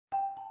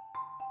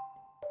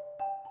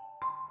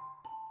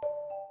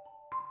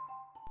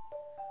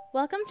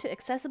Welcome to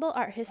Accessible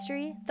Art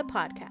History, the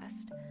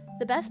podcast,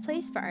 the best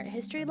place for art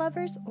history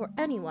lovers or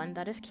anyone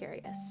that is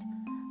curious.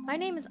 My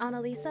name is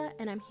Annalisa,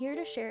 and I'm here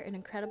to share an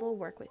incredible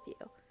work with you.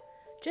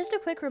 Just a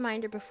quick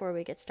reminder before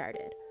we get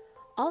started.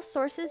 All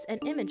sources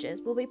and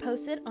images will be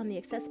posted on the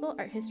Accessible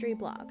Art History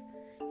blog.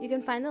 You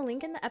can find the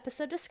link in the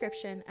episode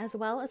description as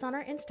well as on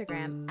our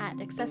Instagram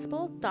at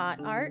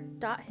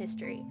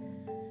accessible.art.history.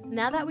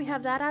 Now that we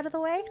have that out of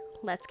the way,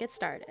 let's get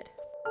started.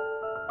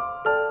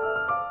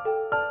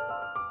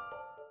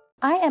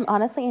 I am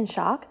honestly in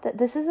shock that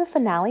this is the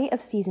finale of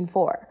Season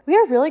 4. We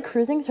are really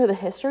cruising through the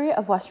history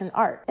of Western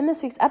art. In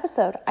this week's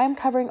episode, I am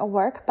covering a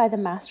work by the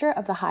master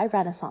of the High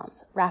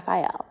Renaissance,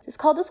 Raphael. It is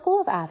called The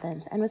School of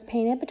Athens and was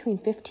painted between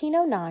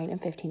 1509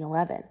 and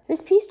 1511.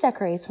 This piece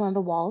decorates one of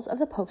the walls of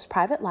the Pope's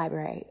private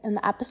library in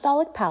the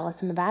Apostolic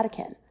Palace in the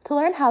Vatican. To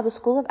learn how the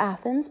School of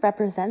Athens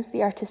represents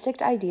the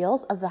artistic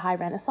ideals of the High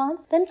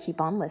Renaissance, then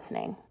keep on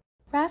listening.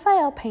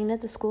 Raphael painted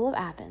the School of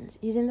Athens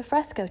using the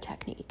fresco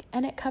technique,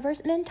 and it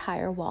covers an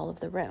entire wall of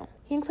the room.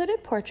 He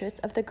included portraits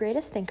of the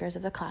greatest thinkers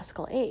of the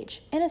classical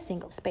age in a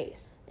single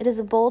space. It is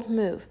a bold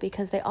move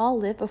because they all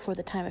lived before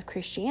the time of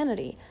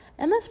Christianity,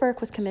 and this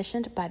work was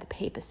commissioned by the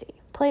papacy.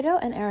 Plato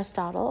and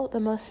Aristotle, the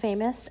most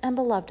famous and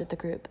beloved of the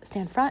group,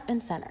 stand front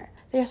and center.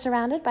 They are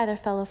surrounded by their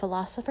fellow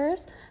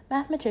philosophers,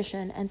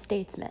 mathematicians, and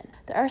statesmen.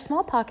 There are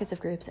small pockets of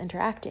groups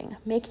interacting,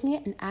 making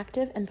it an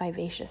active and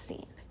vivacious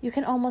scene. You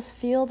can almost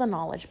feel the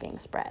knowledge being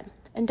spread.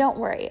 And don't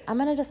worry, I'm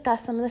going to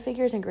discuss some of the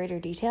figures in greater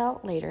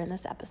detail later in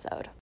this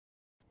episode.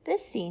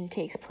 This scene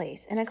takes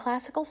place in a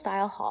classical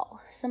style hall,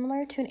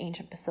 similar to an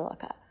ancient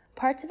basilica.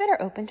 Parts of it are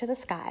open to the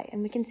sky,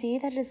 and we can see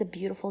that it is a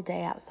beautiful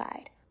day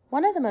outside.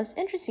 One of the most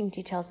interesting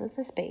details of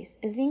the space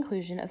is the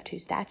inclusion of two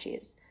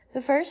statues. The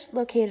first,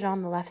 located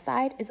on the left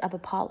side, is of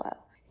Apollo.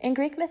 In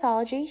Greek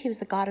mythology, he was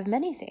the god of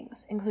many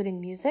things,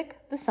 including music,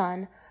 the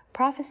sun,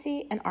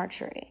 prophecy, and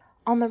archery.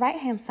 On the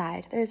right-hand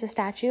side, there is a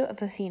statue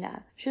of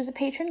Athena. She was a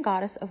patron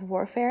goddess of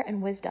warfare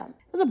and wisdom.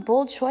 It was a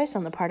bold choice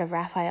on the part of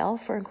Raphael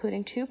for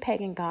including two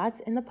pagan gods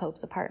in the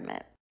Pope's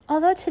apartment.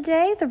 Although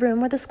today the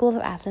room where the School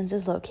of Athens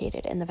is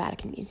located in the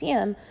Vatican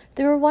Museum,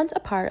 they were once a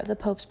part of the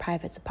Pope's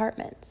private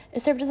apartments.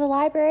 It served as a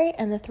library,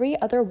 and the three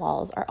other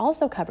walls are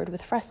also covered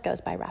with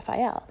frescoes by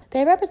Raphael.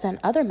 They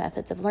represent other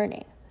methods of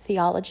learning: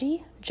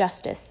 theology,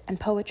 justice, and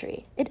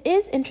poetry. It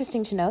is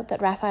interesting to note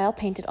that Raphael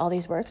painted all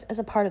these works as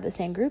a part of the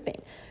same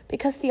grouping,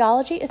 because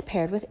theology is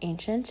paired with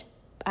ancient,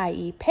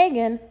 i.e.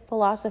 pagan,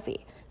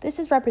 philosophy. This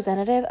is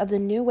representative of the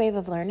new wave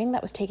of learning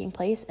that was taking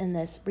place in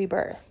this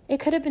rebirth. It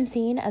could have been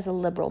seen as a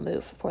liberal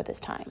move for this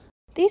time.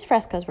 These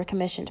frescoes were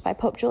commissioned by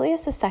Pope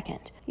Julius II.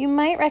 You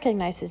might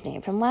recognize his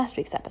name from last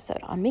week's episode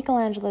on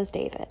Michelangelo's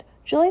David.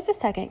 Julius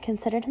II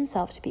considered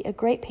himself to be a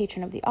great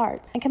patron of the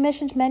arts and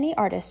commissioned many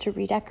artists to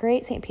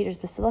redecorate St. Peter's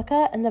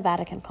Basilica and the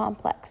Vatican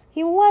complex.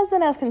 He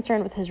wasn't as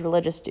concerned with his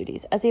religious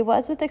duties as he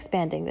was with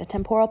expanding the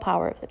temporal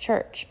power of the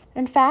church.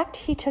 In fact,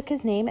 he took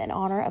his name in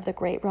honor of the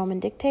great Roman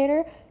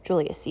dictator,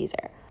 Julius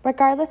Caesar.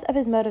 Regardless of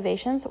his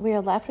motivations, we are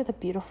left with a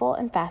beautiful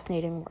and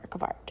fascinating work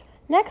of art.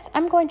 Next,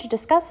 I'm going to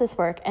discuss this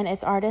work and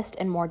its artist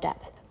in more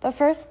depth. But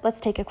first, let's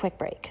take a quick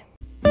break.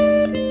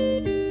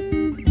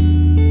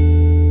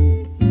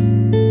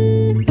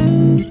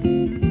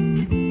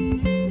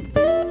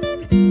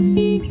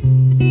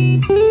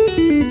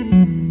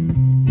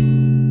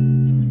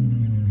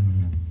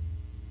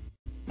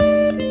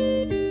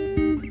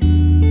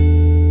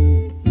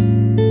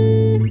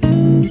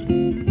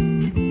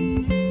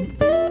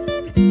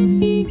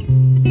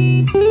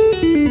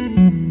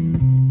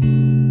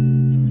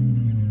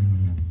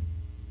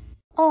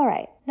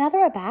 Now that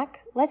we're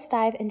back, let's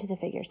dive into the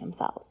figures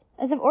themselves.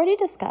 As I've already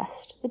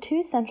discussed, the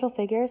two central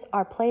figures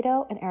are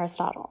Plato and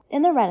Aristotle.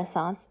 In the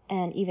Renaissance,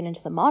 and even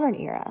into the modern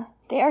era,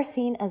 they are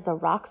seen as the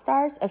rock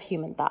stars of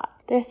human thought.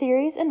 Their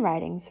theories and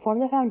writings form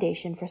the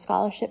foundation for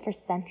scholarship for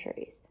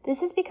centuries.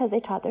 This is because they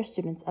taught their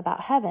students about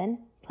heaven,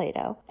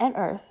 Plato, and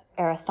earth,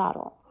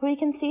 Aristotle, who we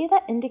can see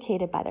that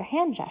indicated by their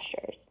hand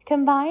gestures.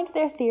 Combined,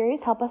 their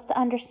theories help us to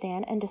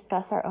understand and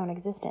discuss our own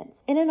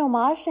existence. In an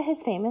homage to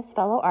his famous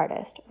fellow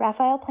artist,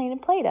 Raphael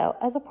painted Plato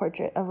as a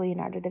portrait of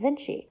Leonardo da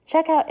Vinci.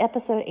 Check out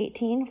episode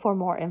 18 for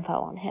more info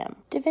on him.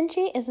 Da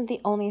Vinci isn't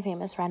the only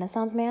famous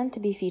Renaissance man to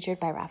be featured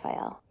by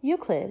Raphael.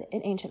 Euclid,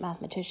 an ancient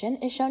mathematician,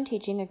 is shown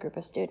teaching a group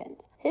of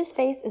students. His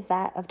face is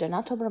that of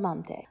Donato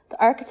Bramante, the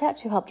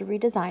architect who helped to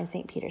redesign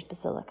St. Peter's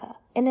Basilica.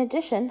 In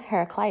addition,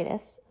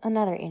 Heraclitus,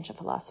 another ancient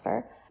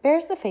philosopher,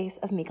 bears the face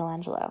of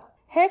Michelangelo.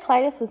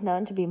 Heraclitus was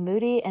known to be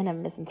moody and a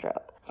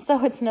misanthrope,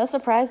 so it's no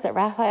surprise that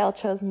Raphael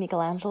chose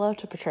Michelangelo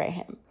to portray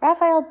him.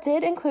 Raphael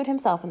did include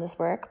himself in this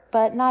work,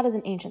 but not as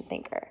an ancient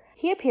thinker.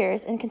 He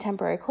appears in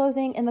contemporary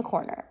clothing in the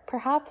corner,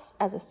 perhaps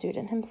as a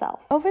student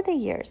himself. Over the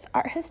years,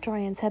 art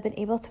historians have been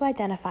able to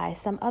identify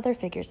some other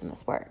figures in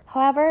this work.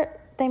 However,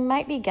 they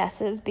might be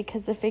guesses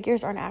because the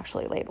figures aren't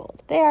actually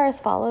labeled. They are as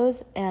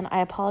follows, and I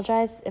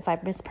apologize if I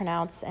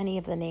mispronounce any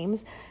of the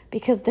names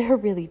because they're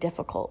really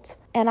difficult.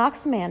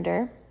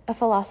 Anaximander, a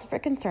philosopher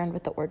concerned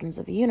with the origins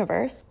of the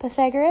universe,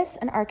 Pythagoras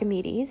and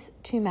Archimedes,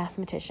 two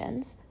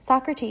mathematicians,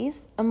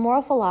 Socrates, a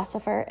moral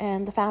philosopher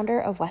and the founder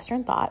of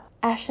Western thought,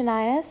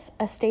 Aeschines,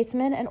 a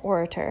statesman and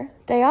orator,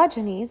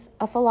 Diogenes,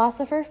 a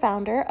philosopher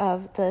founder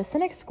of the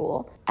Cynic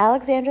school,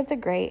 Alexander the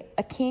Great,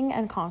 a king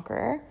and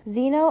conqueror,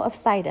 Zeno of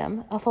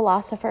Cydon, a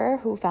philosopher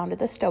who founded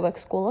the Stoic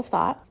school of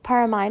thought,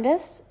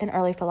 Parmenides, an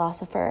early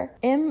philosopher,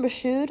 Ibn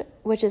Rushd,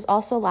 which is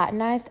also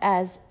Latinized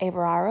as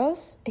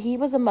Averroes. He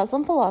was a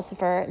Muslim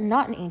philosopher,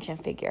 not an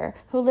ancient figure,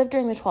 who lived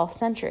during the 12th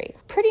century.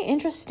 Pretty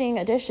interesting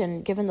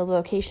addition given the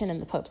location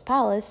in the Pope's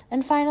palace.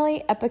 And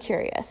finally,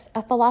 Epicurus,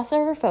 a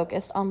philosopher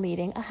focused on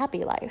leading a happy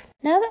life.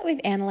 Now that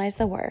we've analyzed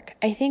the work,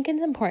 I think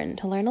it's important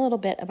to learn a little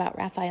bit about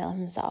Raphael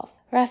himself.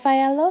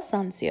 Raffaello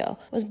Sanzio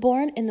was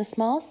born in the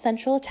small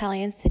central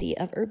Italian city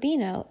of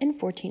Urbino in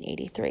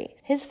 1483.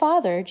 His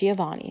father,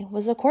 Giovanni,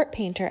 was a court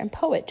painter and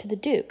poet to the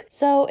Duke,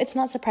 so it's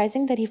not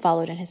surprising that he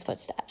followed in his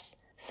footsteps.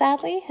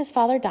 Sadly, his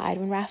father died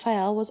when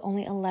Raphael was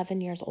only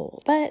 11 years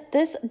old, but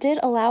this did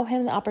allow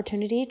him the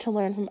opportunity to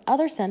learn from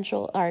other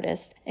central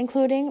artists,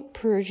 including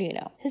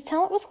Perugino. His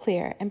talent was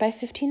clear, and by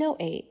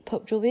 1508,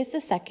 Pope Julius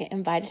II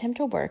invited him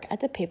to work at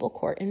the papal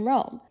court in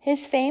Rome.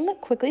 His fame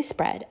quickly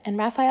spread, and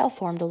Raphael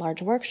formed a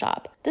large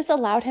workshop. This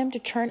allowed him to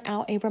churn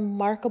out a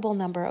remarkable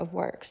number of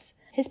works.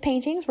 His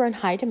paintings were in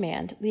high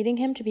demand, leading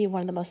him to be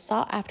one of the most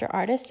sought-after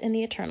artists in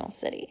the Eternal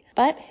City.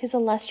 But his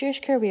illustrious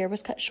career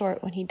was cut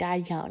short when he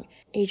died young,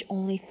 age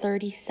only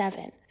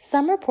 37.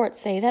 Some reports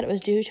say that it was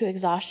due to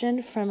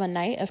exhaustion from a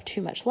night of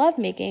too much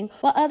lovemaking,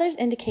 while others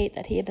indicate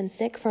that he had been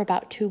sick for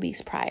about 2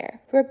 weeks prior.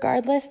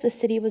 Regardless, the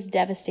city was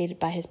devastated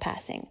by his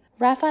passing.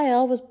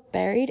 Raphael was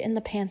buried in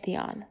the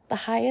Pantheon, the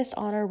highest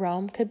honor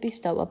Rome could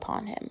bestow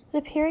upon him.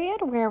 The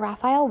period where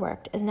Raphael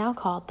worked is now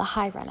called the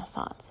High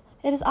Renaissance.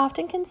 It is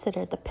often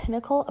considered the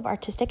pinnacle of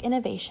artistic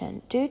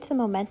innovation due to the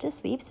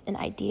momentous leaps in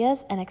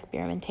ideas and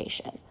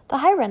experimentation. The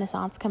High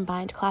Renaissance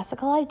combined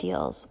classical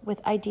ideals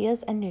with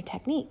ideas and new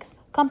techniques.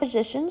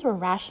 Compositions were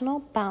rational,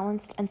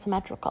 balanced, and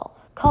symmetrical.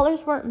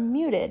 Colors weren't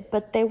muted,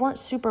 but they weren't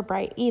super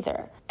bright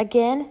either.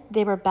 Again,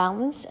 they were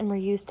balanced and were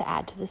used to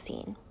add to the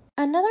scene.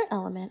 Another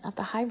element of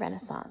the High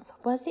Renaissance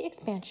was the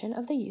expansion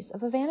of the use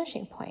of a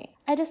vanishing point.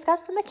 I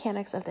discussed the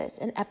mechanics of this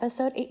in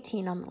episode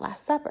 18 on the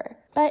Last Supper,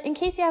 but in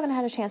case you haven't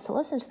had a chance to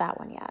listen to that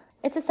one yet,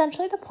 it's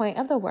essentially the point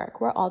of the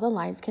work where all the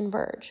lines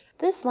converge.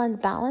 This lends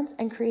balance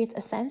and creates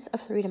a sense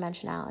of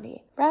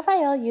three-dimensionality.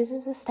 Raphael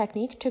uses this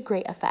technique to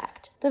great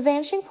effect. The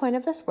vanishing point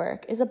of this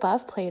work is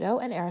above Plato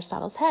and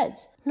Aristotle's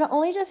heads. Not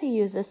only does he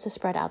use this to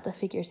spread out the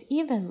figures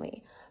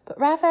evenly, but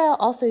Raphael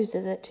also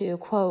uses it to,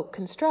 quote,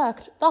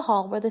 construct the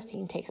hall where the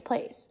scene takes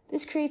place.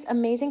 This creates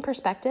amazing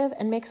perspective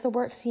and makes the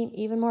work seem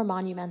even more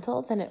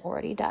monumental than it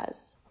already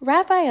does.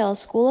 Raphael's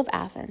School of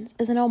Athens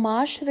is an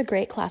homage to the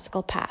great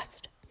classical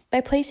past. By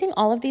placing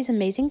all of these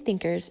amazing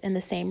thinkers in the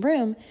same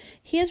room,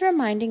 he is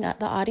reminding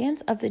the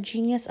audience of the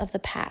genius of the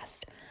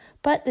past.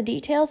 But the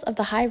details of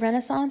the High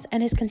Renaissance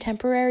and his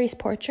contemporary's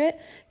portrait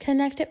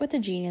connect it with the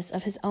genius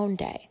of his own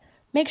day.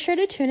 Make sure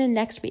to tune in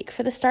next week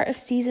for the start of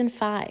Season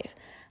 5.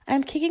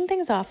 I'm kicking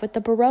things off with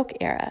the Baroque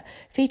era,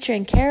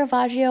 featuring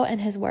Caravaggio and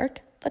his work,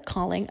 The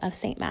Calling of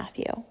St.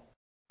 Matthew.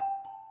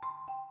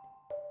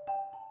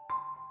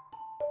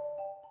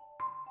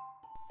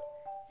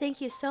 Thank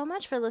you so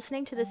much for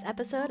listening to this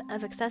episode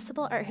of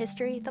Accessible Art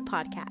History, the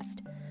podcast.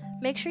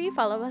 Make sure you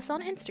follow us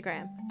on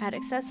Instagram at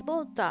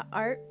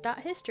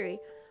accessible.art.history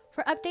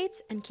for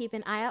updates and keep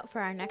an eye out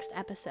for our next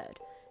episode.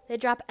 They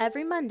drop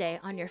every Monday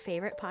on your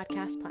favorite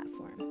podcast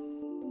platform.